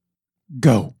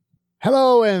Go.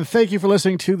 Hello, and thank you for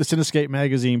listening to the Cinescape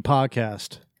Magazine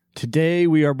podcast. Today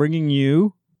we are bringing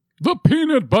you... The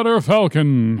Peanut Butter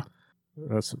Falcon.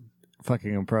 That's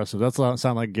fucking impressive. That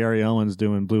sound like Gary Owens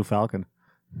doing Blue Falcon.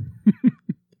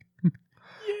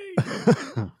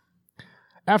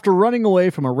 After running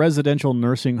away from a residential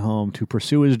nursing home to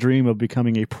pursue his dream of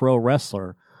becoming a pro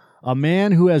wrestler, a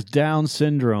man who has Down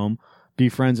syndrome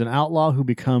befriends an outlaw who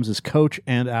becomes his coach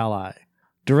and ally.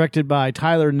 Directed by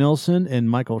Tyler Nilson and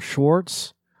Michael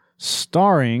Schwartz,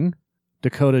 starring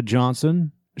Dakota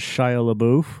Johnson, Shia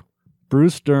LaBeouf,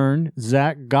 Bruce Dern,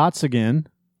 Zach Gottsagen,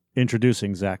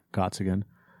 introducing Zach Gottsagen,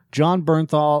 John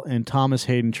Bernthal, and Thomas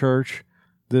Hayden Church.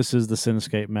 This is the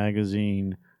Cinescape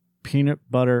Magazine Peanut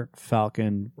Butter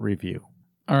Falcon review.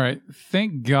 All right.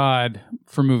 Thank God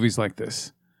for movies like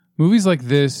this. Movies like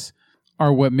this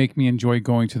are what make me enjoy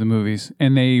going to the movies,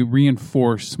 and they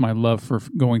reinforce my love for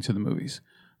going to the movies.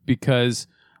 Because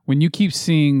when you keep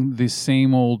seeing the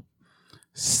same old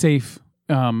safe,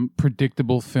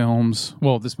 predictable films,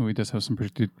 well, this movie does have some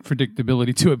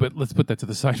predictability to it, but let's put that to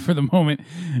the side for the moment.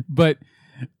 But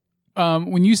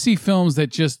when you see films that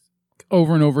just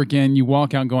over and over again, you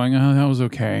walk out going, oh, that was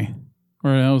okay.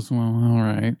 Or that was, well, all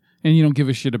right. And you don't give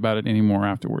a shit about it anymore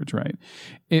afterwards, right?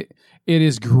 It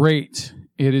is great.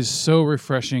 It is so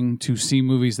refreshing to see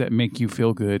movies that make you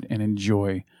feel good and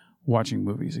enjoy watching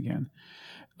movies again.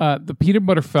 The Peanut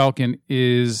Butter Falcon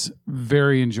is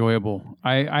very enjoyable.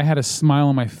 I had a smile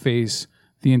on my face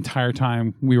the entire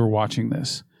time we were watching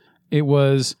this. It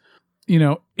was,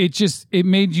 it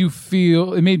made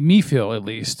me feel at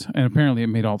least, and apparently it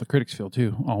made all the critics feel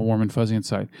too, all warm and fuzzy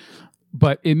inside.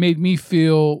 But it made me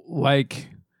feel like...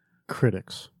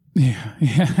 Critics.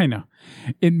 Yeah, I know.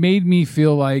 It made me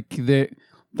feel like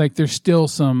there's still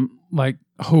some like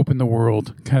hope in the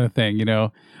world kind of thing,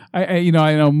 I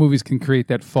know movies can create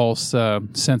that false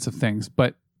sense of things,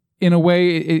 but in a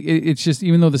way, it's just,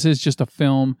 even though this is just a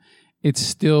film, it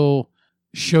still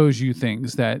shows you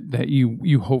things that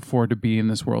you hope for to be in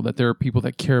this world, that there are people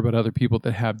that care about other people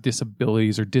that have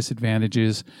disabilities or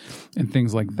disadvantages and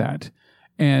things like that.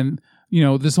 And,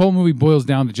 this whole movie boils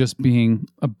down to just being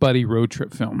a buddy road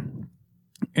trip film.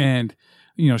 And,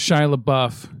 Shia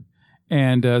LaBeouf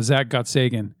and Zach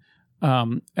Gottsagen,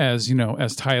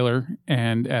 as Tyler,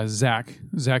 and as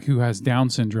Zach who has Down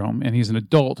syndrome, and he's an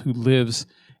adult who lives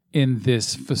in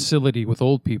this facility with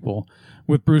old people,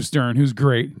 with Bruce Dern, who's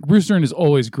great. Bruce Dern is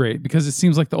always great because it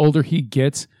seems like the older he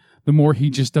gets, the more he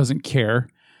just doesn't care.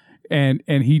 And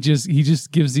he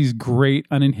just gives these great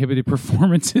uninhibited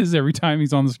performances every time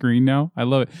he's on the screen now. I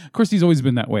love it. Of course, he's always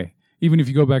been that way. Even if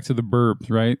you go back to The Burbs,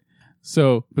 right?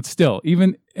 So, but still,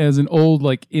 even as an old,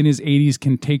 like in his 80s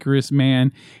cantankerous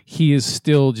man, he is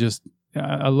still just,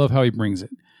 I love how he brings it.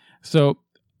 So,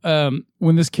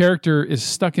 when this character is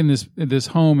stuck in this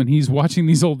home and he's watching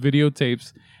these old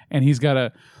videotapes and he's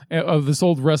got of this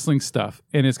old wrestling stuff,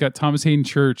 and it's got Thomas Hayden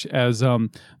Church as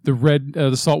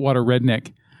the saltwater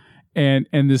redneck. And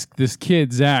this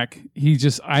kid, Zach, he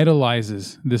just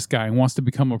idolizes this guy and wants to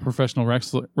become a professional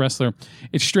wrestler.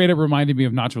 It straight up reminded me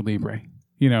of Nacho Libre.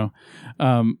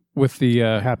 With the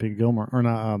Happy Gilmore, or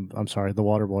not? I'm sorry, the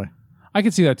Waterboy. I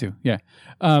could see that too. Yeah,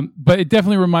 but it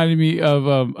definitely reminded me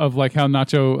of like how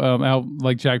Nacho,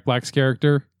 like Jack Black's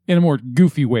character, in a more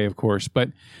goofy way, of course,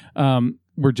 but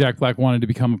where Jack Black wanted to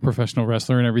become a professional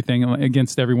wrestler and everything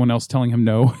against everyone else telling him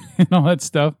no and all that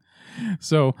stuff.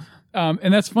 So,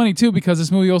 and that's funny too because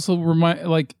this movie also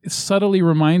subtly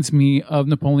reminds me of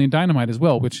Napoleon Dynamite as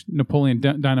well, which Napoleon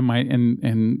Dynamite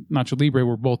and Nacho Libre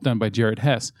were both done by Jared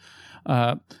Hess.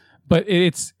 But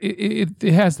it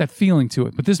has that feeling to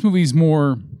it. But this movie's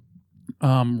more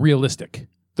realistic.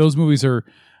 Those movies are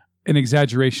an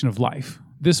exaggeration of life.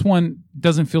 This one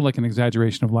doesn't feel like an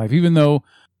exaggeration of life, even though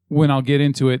when I'll get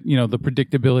into it, the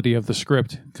predictability of the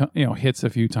script, hits a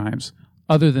few times.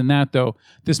 Other than that, though,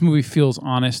 this movie feels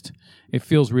honest. It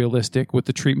feels realistic with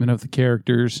the treatment of the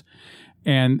characters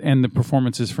and the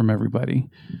performances from everybody.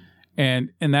 And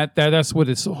that's what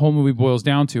this whole movie boils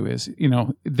down to is,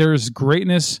 there's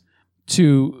greatness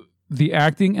to the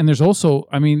acting. And there's also,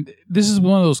 this is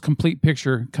one of those complete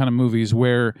picture kind of movies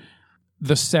where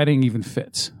the setting even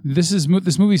fits. This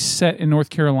movie's set in North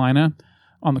Carolina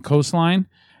on the coastline,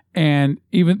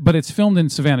 but it's filmed in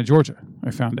Savannah, Georgia,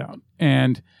 I found out.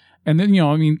 And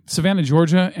then, Savannah,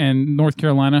 Georgia and North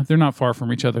Carolina, they're not far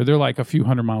from each other. They're like a few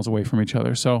 100 miles away from each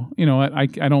other. So, I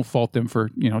don't fault them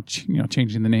for,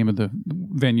 changing the name of the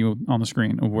venue on the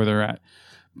screen of where they're at.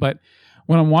 But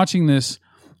when I'm watching this,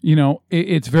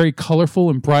 it's very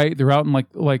colorful and bright. They're out in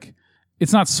like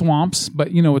it's not swamps, but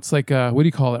it's like what do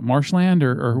you call it, marshland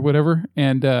or whatever?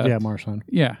 And yeah, marshland.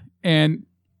 Yeah, and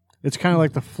It's kind of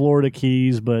like the Florida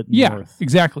Keys, but Yeah, north.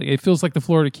 exactly. It feels like the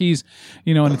Florida Keys,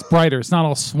 and it's brighter. It's not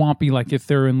all swampy like if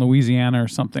they're in Louisiana or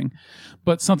something.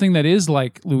 But something that is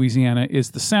like Louisiana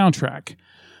is the soundtrack,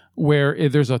 where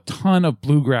there's a ton of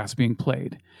bluegrass being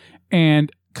played.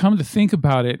 And come to think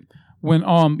about it, when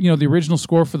the original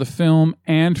score for the film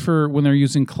and for when they're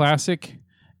using classic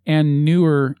and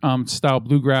newer style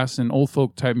bluegrass and old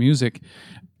folk type music,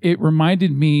 it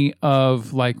reminded me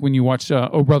of like when you watch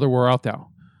Oh Brother Where Art Thou,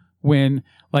 when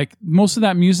like most of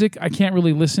that music I can't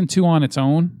really listen to on its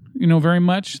own, very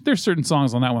much. There's certain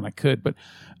songs on that one I could, but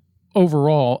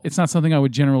overall, it's not something I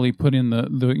would generally put in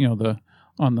the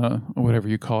on the whatever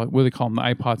you call it. What do they call them? The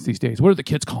iPods these days. What are the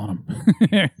kids calling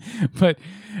them? But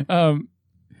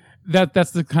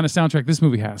that's the kind of soundtrack this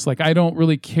movie has. Like, I don't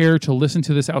really care to listen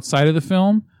to this outside of the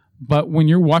film, but when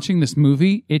you're watching this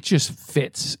movie, it just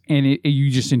fits, and you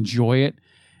just enjoy it,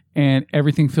 and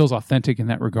everything feels authentic in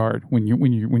that regard when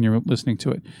you're listening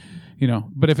to it.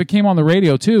 But if it came on the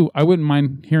radio too, I wouldn't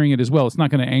mind hearing it as well. It's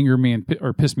not going to anger me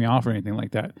or piss me off or anything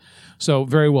like that. So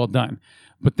very well done.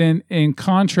 But then in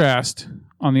contrast,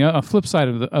 on the flip side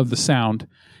of the sound,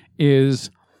 is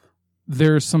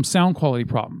there's some sound quality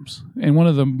problems. And one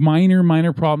of the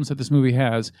minor problems that this movie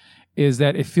has is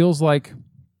that it feels like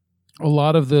a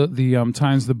lot of the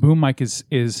times the boom mic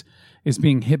is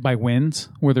being hit by winds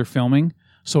where they're filming.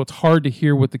 So it's hard to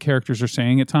hear what the characters are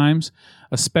saying at times,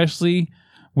 especially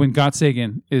when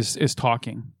Gottsagen is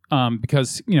talking,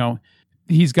 because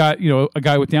he's got a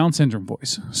guy with Down syndrome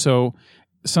voice. So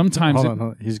sometimes Hold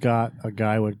on. He's got a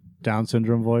guy with Down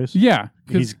syndrome voice. Yeah,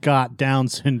 he's got Down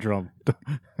syndrome.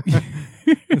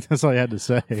 That's all I had to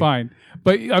say. Fine,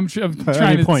 but I'm trying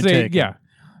to say taken. Yeah.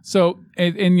 So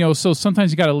so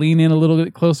sometimes you got to lean in a little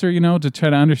bit closer, to try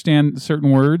to understand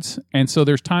certain words. And so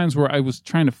there's times where I was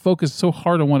trying to focus so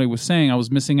hard on what he was saying, I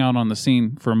was missing out on the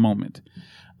scene for a moment.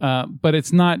 But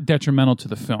it's not detrimental to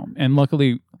the film. And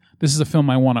luckily, this is a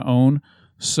film I want to own.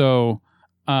 So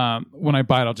when I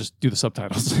buy it, I'll just do the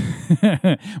subtitles.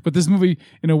 But this movie,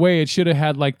 in a way, it should have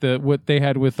had like what they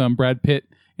had with Brad Pitt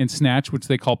in Snatch, which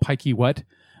they call Pikey What,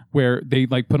 where they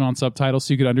like put on subtitles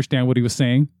so you could understand what he was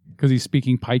saying because he's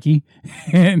speaking Pikey.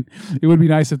 And it would be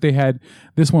nice if they had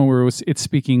this one where it's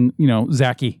speaking,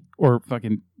 Zachy or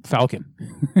fucking Falcon.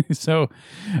 So,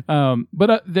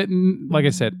 but like I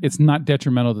said, it's not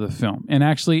detrimental to the film. And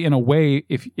actually, in a way,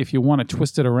 if you want to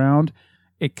twist it around,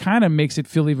 it kind of makes it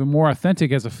feel even more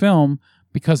authentic as a film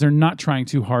because they're not trying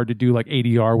too hard to do like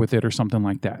ADR with it or something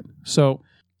like that. So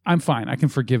I'm fine. I can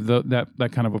forgive that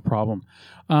kind of a problem.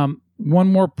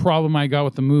 One more problem I got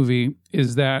with the movie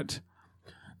is that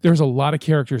there's a lot of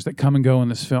characters that come and go in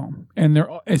this film. And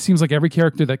it seems like every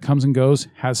character that comes and goes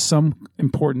has some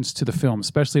importance to the film,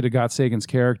 especially to Gottsagen's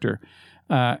character.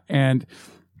 And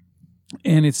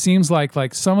it seems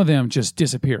like some of them just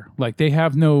disappear. Like they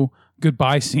have no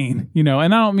goodbye scene, and I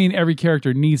don't mean every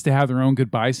character needs to have their own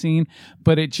goodbye scene,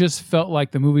 but it just felt like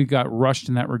the movie got rushed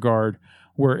in that regard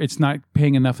where it's not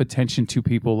paying enough attention to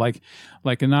people.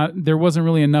 There wasn't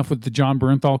really enough with the John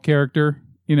Bernthal character,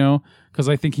 because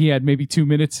I think he had maybe 2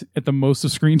 minutes at the most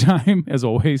of screen time, as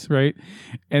always, right?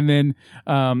 And then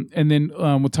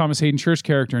with Thomas Hayden Church's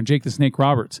character and Jake the Snake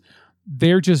Roberts,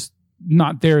 they're just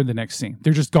not there in the next scene.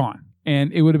 They're just gone.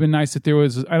 And it would have been nice if there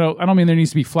was, I don't mean there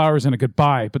needs to be flowers and a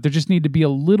goodbye, but there just need to be a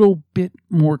little bit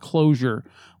more closure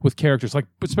with characters,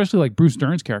 especially like Bruce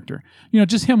Dern's character.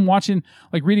 Just him watching,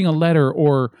 like reading a letter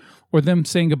or them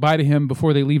saying goodbye to him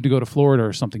before they leave to go to Florida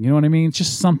or something. You know what I mean? It's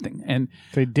just something. And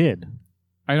they did.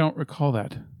 I don't recall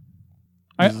that.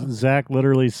 Zach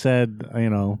literally said,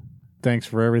 thanks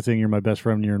for everything. You're my best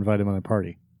friend and you're invited to my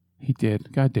party. He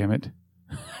did. God damn it.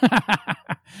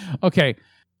 Okay.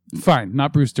 Fine,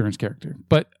 not Bruce Dern's character,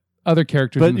 but other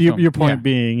characters. But in the film. Your point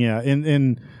being,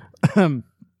 in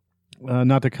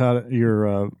not to cut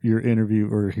your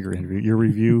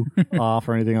review off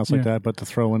or anything else like that, but to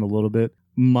throw in a little bit.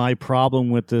 My problem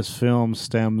with this film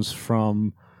stems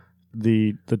from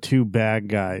the two bad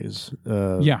guys.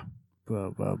 John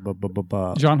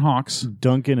Hawkes,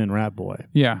 Duncan, and Rat Boy.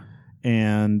 Yeah,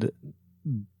 and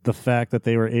the fact that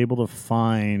they were able to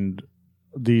find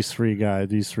these three guys,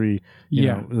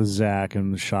 Zach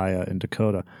and Shia and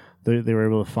Dakota, they were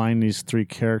able to find these three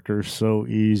characters so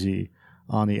easy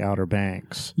on the Outer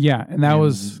Banks. Yeah, and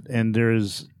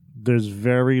there's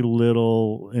very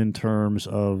little in terms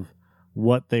of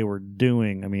what they were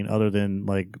doing. I mean, other than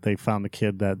like they found the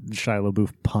kid that Shia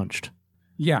LaBeouf punched.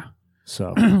 Yeah.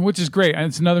 So, which is great. And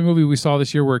it's another movie we saw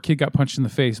this year where a kid got punched in the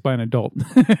face by an adult.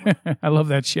 I love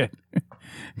that shit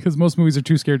because most movies are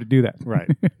too scared to do that. Right.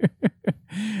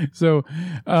 So,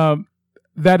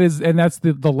 that's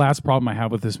the last problem I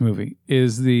have with this movie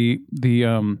is the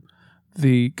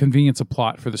convenience of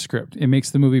plot for the script. It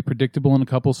makes the movie predictable in a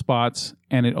couple spots,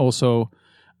 and it also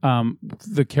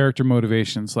the character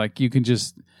motivations. Like you can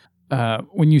just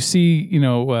when you see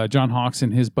John Hawkes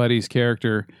and his buddy's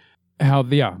character, how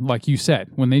like you said,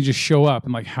 when they just show up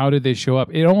and like how did they show up?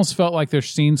 It almost felt like there's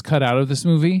scenes cut out of this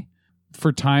movie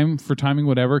for timing,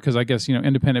 whatever, because I guess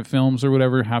independent films or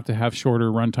whatever have to have shorter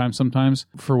runtime sometimes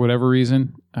for whatever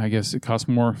reason. I guess it costs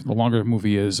more the longer the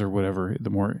movie is or whatever, the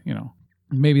more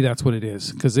maybe that's what it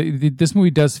is, because this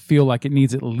movie does feel like it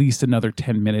needs at least another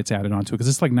 10 minutes added onto it, because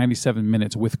it's like 97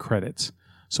 minutes with credits,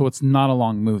 so it's not a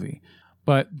long movie.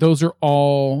 But those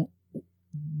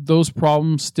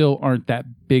problems still aren't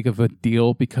that big of a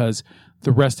deal because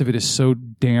the rest of it is so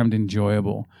damned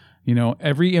enjoyable.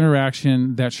 Every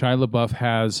interaction that Shia LaBeouf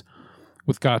has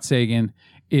with Got Sagan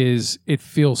it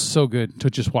feels so good to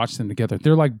just watch them together.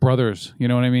 They're like brothers, you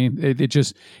know what I mean?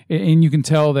 And you can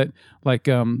tell that like,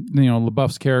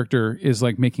 LaBeouf's character is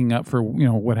like making up for,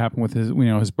 what happened with his,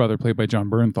 his brother played by John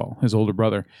Bernthal, his older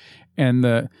brother.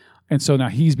 And so now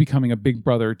he's becoming a big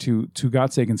brother to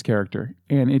Got Sagan's character.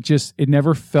 And it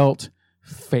never felt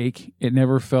fake. It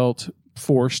never felt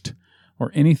forced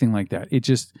or anything like that.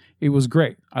 It was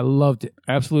great. I loved it.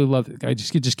 I absolutely loved it. It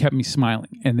just kept me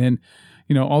smiling. And then,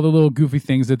 all the little goofy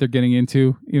things that they're getting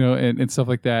into, and stuff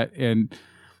like that. And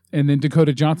then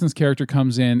Dakota Johnson's character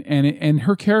comes in and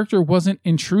her character wasn't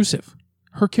intrusive.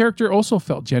 Her character also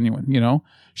felt genuine,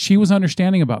 She was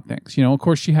understanding about things. Of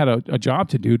course she had a job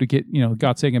to do to get,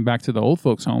 Got Sagan back to the old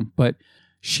folks home, but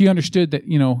she understood that,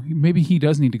 maybe he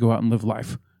does need to go out and live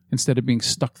life instead of being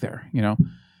stuck there,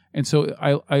 And so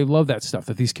I love that stuff,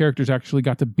 that these characters actually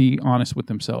got to be honest with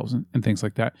themselves and things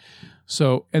like that.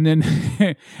 So, and then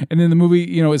the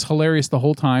movie, is hilarious the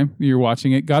whole time you're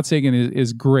watching it. Got Sagan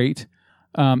is great.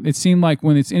 It seemed like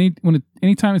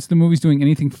anytime it's the movie's doing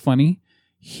anything funny,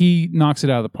 he knocks it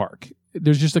out of the park.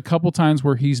 There's just a couple times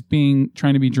where he's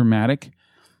trying to be dramatic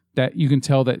that you can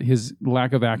tell that his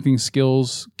lack of acting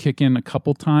skills kick in a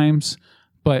couple times.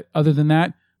 But other than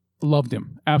that, loved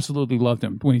him. Absolutely loved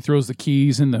him. When he throws the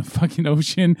keys in the fucking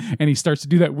ocean and he starts to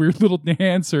do that weird little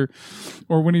dance, or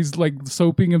when he's like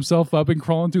soaping himself up and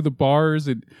crawling through the bars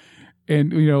and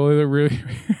really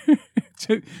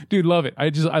dude, love it. I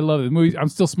love it. The movie, I'm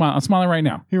still smiling. I'm smiling right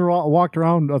now. He walked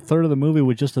around a third of the movie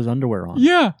with just his underwear on.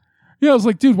 Yeah. I was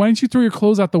like, dude, why didn't you throw your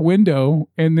clothes out the window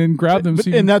and then grab them?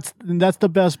 And that's the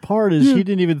best part is he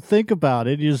didn't even think about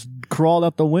it. He just crawled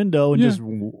out the window and just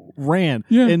ran.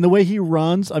 Yeah. And the way he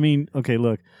runs, I mean, okay,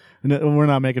 look, we're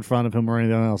not making fun of him or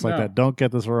anything else like that. Don't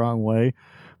get this the wrong way.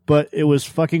 But it was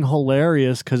fucking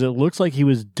hilarious because it looks like he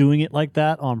was doing it like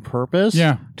that on purpose.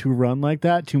 Yeah. To run like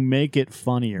that to make it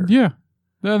funnier. Yeah.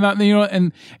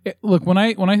 Look, when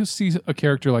I see a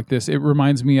character like this, it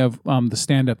reminds me of the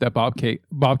stand-up that Bobcat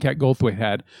Goldthwait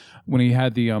had when he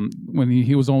had when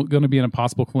he was going to be in a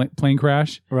possible plane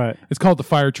crash. Right. It's called the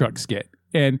fire truck skit,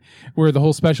 and where the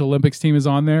whole Special Olympics team is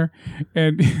on there.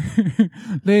 And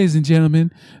ladies and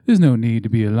gentlemen, there's no need to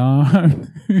be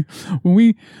alarmed. when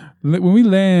we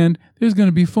land, there's going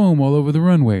to be foam all over the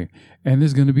runway, and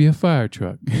there's going to be a fire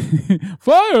truck.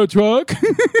 Fire truck.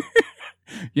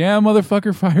 Yeah,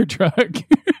 motherfucker, fire truck.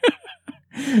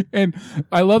 And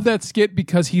I love that skit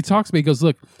because he talks about it. He goes,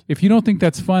 look, if you don't think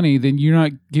that's funny, then you're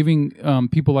not giving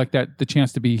people like that the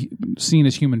chance to be seen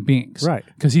as human beings. Right.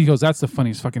 Because he goes, that's the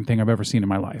funniest fucking thing I've ever seen in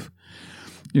my life.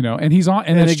 And he's on,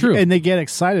 and that's true. And they get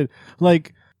excited.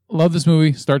 Like, love this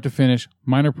movie, start to finish,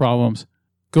 minor problems.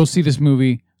 Go see this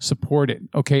movie, support it.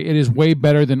 Okay, it is way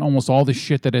better than almost all the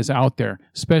shit that is out there,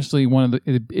 especially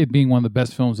it being one of the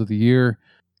best films of the year.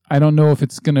 I don't know if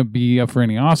it's going to be up for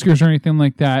any Oscars or anything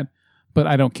like that, but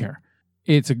I don't care.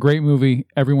 It's a great movie.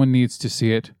 Everyone needs to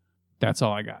see it. That's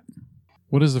all I got.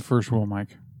 What is the first rule,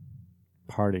 Mike?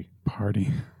 Party.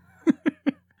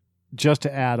 Just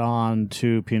to add on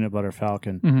to Peanut Butter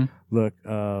Falcon, Look,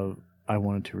 I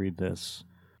wanted to read this.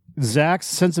 Zach's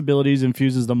sensibilities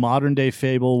infuses the modern-day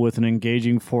fable with an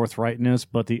engaging forthrightness,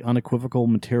 but the unequivocal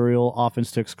material often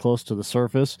sticks close to the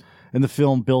surface, and the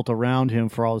film built around him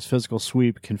for all his physical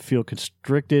sweep can feel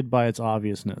constricted by its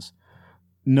obviousness.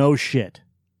 No shit.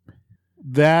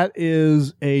 That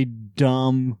is a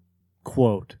dumb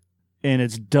quote, and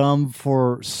it's dumb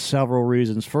for several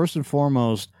reasons. First and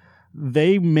foremost,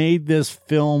 they made this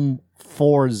film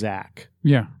for Zach.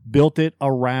 Yeah. Built it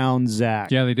around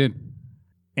Zach. Yeah, they did.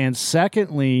 And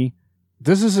secondly,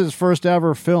 this is his first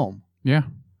ever film. Yeah.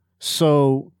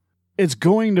 So it's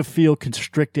going to feel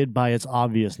constricted by its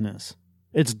obviousness.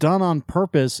 It's done on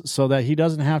purpose so that he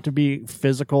doesn't have to be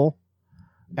physical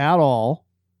at all.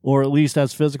 or at least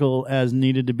as physical as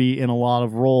needed to be in a lot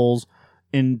of roles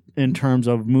in terms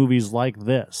of movies like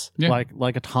this,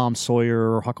 like a Tom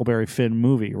Sawyer or Huckleberry Finn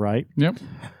movie, right? Yep.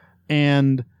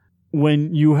 And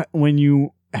when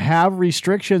you have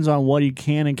restrictions on what he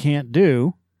can and can't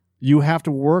do, you have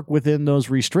to work within those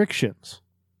restrictions.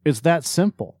 It's that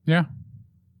simple. Yeah.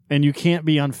 And you can't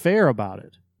be unfair about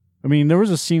it. I mean, there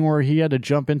was a scene where he had to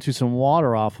jump into some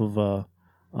water off of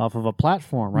a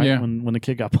platform, right? Yeah. When the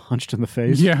kid got punched in the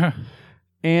face. Yeah.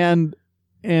 And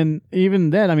even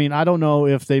then, I mean, I don't know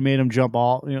if they made him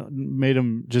made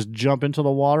him just jump into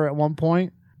the water at one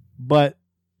point, but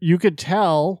you could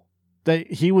tell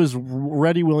that he was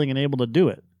ready, willing, and able to do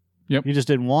it. Yep. He just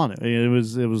didn't want it. It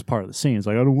was part of the scene. It's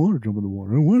like, I don't want to jump in the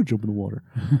water. I don't want to jump in the water.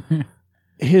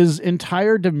 His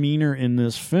entire demeanor in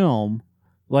this film,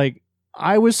 like,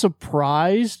 I was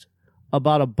surprised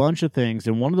about a bunch of things,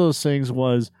 and one of those things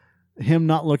was him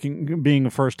being the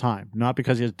first time, not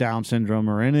because he has Down syndrome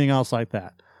or anything else like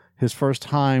that. His first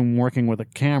time working with a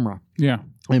camera. Yeah.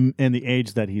 And the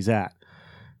age that he's at.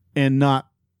 And not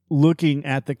looking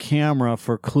at the camera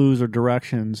for clues or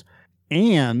directions,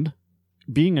 and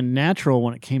being a natural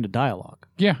when it came to dialogue.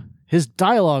 Yeah. His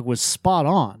dialogue was spot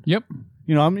on. Yep.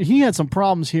 You know, I mean, he had some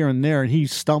problems here and there, and he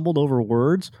stumbled over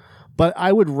words, but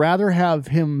I would rather have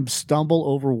him stumble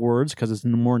over words because it's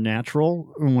more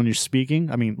natural when you're speaking.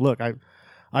 I mean, look,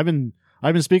 I've been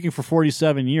speaking for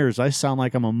 47 years. I sound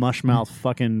like I'm a mush-mouth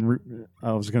fucking...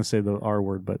 I was going to say the R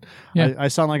word, but yeah. I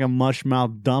sound like a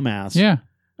mush-mouth dumbass. Yeah.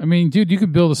 I mean, dude, you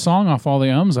could build a song off all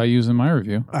the ums I use in my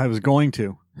review. I was going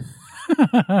to.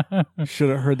 Should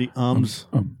have heard the ums.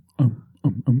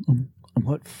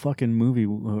 What fucking movie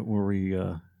were we...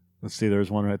 let's see, there's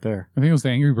one right there. I think it was the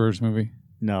Angry Birds movie.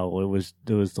 No, it was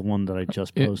the one that I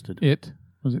just posted.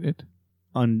 Was it It?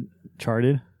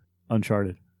 Uncharted.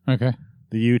 Okay.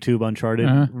 The YouTube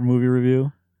Uncharted movie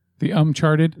review. The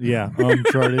Uncharted? Yeah,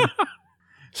 Uncharted.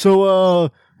 So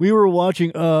we were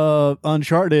watching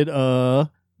Uncharted.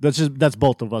 That's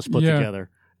both of us put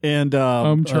together. And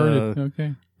Uncharted.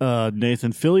 Okay.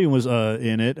 Nathan Fillion was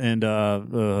in it, and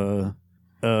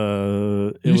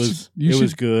it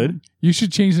was good. You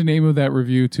should change the name of that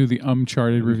review to the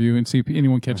Uncharted review and see if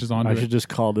anyone catches on to it. I should just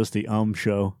call this the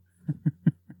show.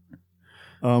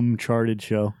 Uncharted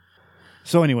show.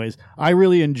 So anyways, I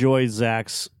really enjoy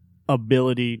Zach's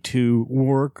ability to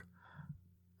work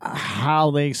how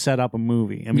they set up a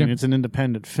movie. I mean, It's an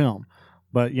independent film.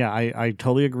 But yeah, I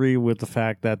totally agree with the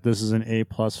fact that this is an A+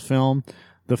 film.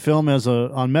 The film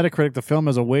on Metacritic, the film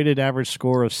has a weighted average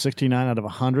score of 69 out of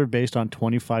 100 based on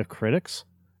 25 critics,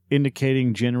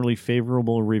 indicating generally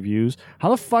favorable reviews. How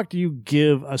the fuck do you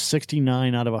give a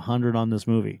 69 out of 100 on this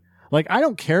movie? Like, I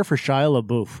don't care for Shia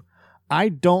LaBeouf. I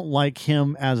don't like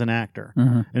him as an actor.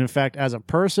 Mm-hmm. And in fact, as a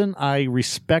person, I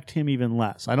respect him even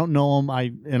less. I don't know him.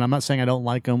 And I'm not saying I don't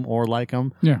like him or like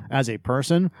him as a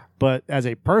person, but as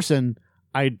a person,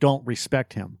 I don't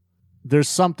respect him. There's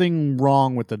something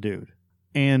wrong with the dude.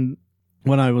 And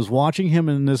when I was watching him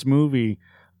in this movie,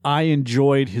 I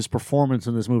enjoyed his performance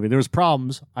in this movie. There was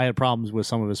problems. I had problems with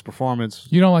some of his performance.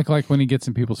 You don't like when he gets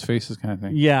in people's faces kind of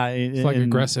thing. Yeah. It's like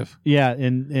aggressive. Yeah.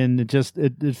 And it just,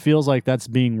 it feels like that's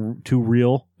being too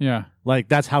real. Yeah. Like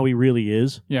that's how he really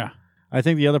is. Yeah. I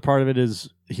think the other part of it is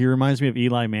he reminds me of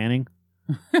Eli Manning.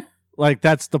 Like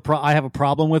that's I have a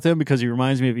problem with him because he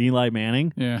reminds me of Eli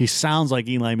Manning. Yeah. He sounds like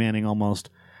Eli Manning almost.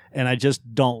 And I just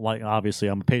don't like, obviously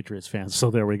I'm a Patriots fan, so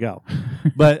there we go.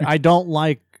 But I don't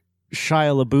like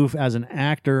Shia LaBeouf as an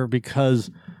actor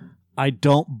because I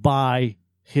don't buy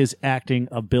his acting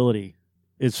ability.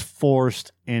 It's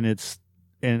forced and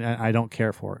I don't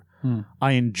care for it.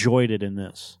 I enjoyed it in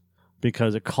this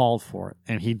because it called for it.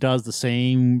 And he does the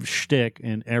same shtick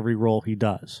in every role he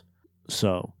does.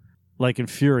 So, like in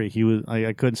Fury,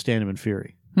 I couldn't stand him in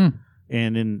Fury.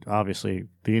 And in, obviously,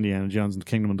 the Indiana Jones and the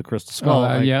Kingdom of the Crystal Skull.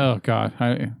 Oh God.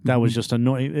 That was just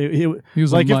annoying. He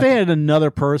was like, if they had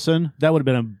another person, that would have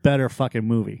been a better fucking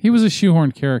movie. He was a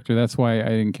shoehorned character. That's why I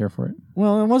didn't care for it.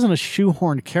 Well, it wasn't a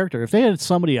shoehorned character. If they had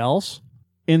somebody else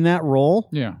in that role,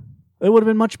 it would have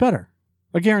been much better.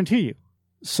 I guarantee you.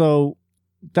 So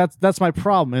that's my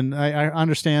problem. And I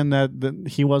understand that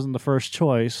he wasn't the first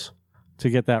choice to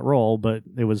get that role, but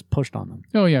it was pushed on them.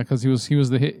 Oh, yeah, because he was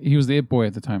the it boy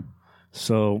at the time.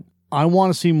 So I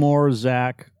want to see more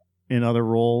Zach in other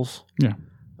roles. Yeah.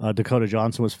 Dakota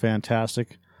Johnson was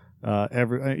fantastic.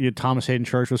 Thomas Hayden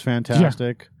Church was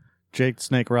fantastic. Yeah. Jake the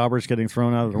Snake Roberts getting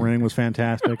thrown out of the ring was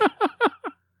fantastic.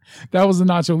 That was the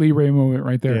Nacho Libre moment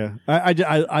right there. Yeah.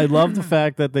 I love the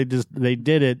fact that they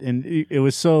did it, and it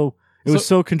was so It was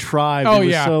so contrived. Oh, it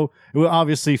was yeah. it was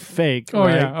obviously fake. Oh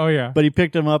right? yeah. Oh yeah. But he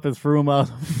picked him up and threw him out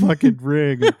of the fucking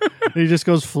ring. And he just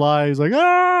goes flying. He's like,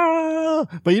 ah!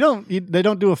 But they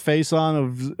don't do a face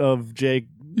on of Jake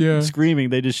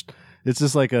screaming. It's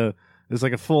just like a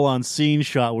full on scene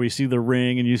shot where you see the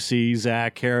ring and you see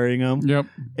Zach carrying him. Yep.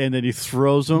 And then he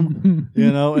throws him,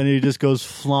 and he just goes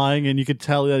flying, and you could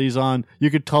tell that you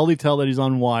could totally tell that he's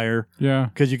on wire. Yeah.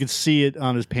 Because you could see it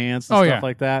on his pants and stuff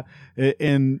like that.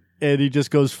 And he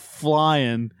just goes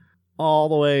flying all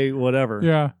the way, whatever.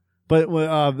 Yeah. But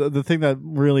the thing that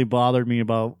really bothered me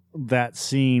about that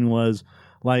scene was,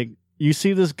 like, you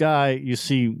see this guy, you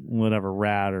see whatever,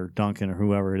 Rat or Duncan or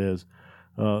whoever it is,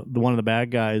 one of the bad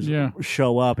guys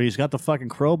show up. And he's got the fucking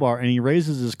crowbar, and he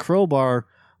raises his crowbar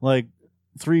like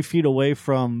 3 feet away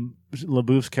from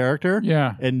LaBeouf's character.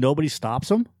 Yeah. And nobody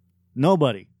stops him.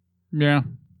 Nobody. Yeah.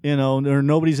 Or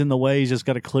nobody's in the way. He's just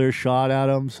got a clear shot at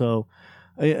him. So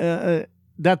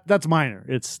that's minor.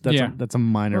 That's a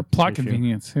minor or plot issue.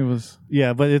 convenience. It was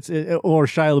but or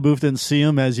Shia LaBeouf didn't see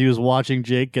him as he was watching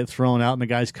Jake get thrown out, and the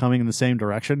guy's coming in the same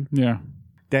direction. Yeah.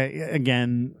 That,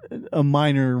 again, a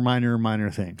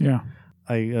minor thing. Yeah.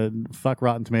 Fuck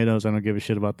Rotten Tomatoes. I don't give a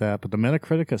shit about that. But the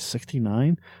Metacritic is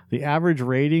 69. The average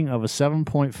rating of a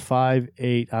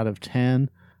 7.58 out of 10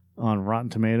 on Rotten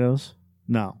Tomatoes.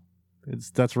 No,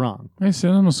 that's wrong. Hey,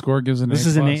 Cinema Score gives it an This A+.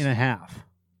 is an 8.5.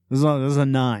 This is a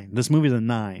 9. This movie's a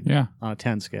 9. Yeah. On a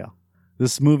 10 scale.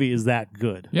 This movie is that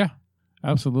good. Yeah.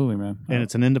 Absolutely, man. And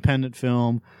it's an independent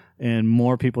film, and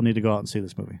more people need to go out and see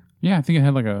this movie. Yeah, I think it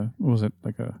had like a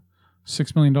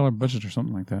 $6 million budget or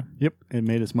something like that. Yep, it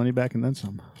made its money back and then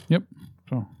some. Yep.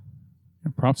 So,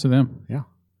 props to them. Yeah.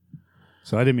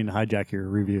 So I didn't mean to hijack your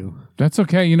review. That's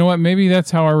okay. You know what? Maybe that's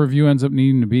how our review ends up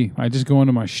needing to be. I just go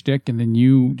into my shtick, and then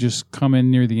you just come in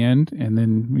near the end, and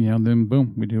then then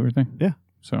boom, we do everything. Yeah.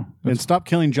 So and stop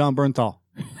killing John Bernthal.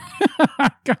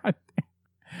 God.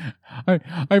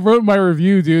 I wrote in my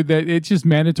review, dude, that it's just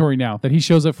mandatory now that he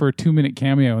shows up for a 2-minute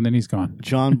cameo and then he's gone.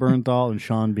 John Bernthal and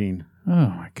Sean Bean. Oh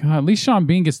my God! At least Sean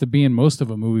Bean gets to be in most of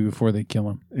a movie before they kill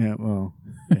him. Yeah. Well.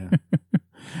 Yeah.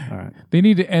 All right. They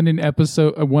need to end an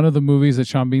episode of one of the movies that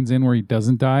Sean Bean's in where he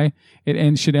doesn't die.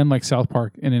 Should end like South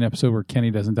Park in an episode where Kenny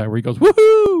doesn't die, where he goes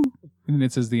woohoo, and then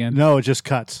it says the end. No, it just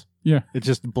cuts. Yeah. It's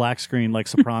just black screen like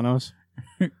Sopranos.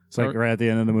 It's like right at the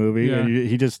end of the movie. Yeah.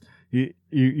 And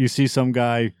you see some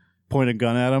guy point a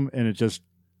gun at him, and it just,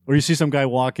 or you see some guy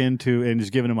walk into and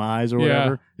just giving him eyes or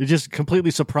whatever. It's just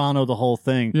completely Soprano, the whole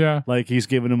thing. Yeah. Like he's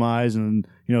giving him eyes, and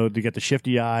you get the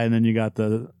shifty eye, and then you got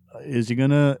the, is he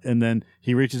gonna, and then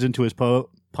he reaches into his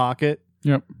pocket.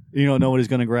 Yep. You don't know what he's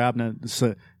gonna grab, and it's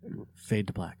fade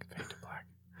to black.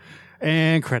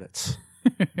 And credits.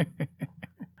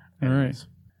 All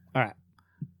right.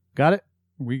 Got it?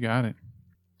 We got it.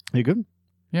 You good?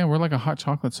 Yeah, we're like a hot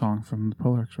chocolate song from the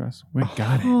Polar Express. We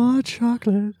got it. Hot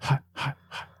chocolate. Hot. I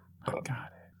got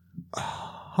it.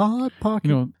 Hot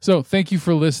pocket. So thank you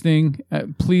for listening.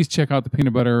 Please check out the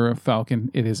Peanut Butter Falcon.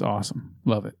 It is awesome.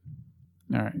 Love it.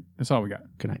 All right. That's all we got.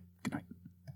 Good night.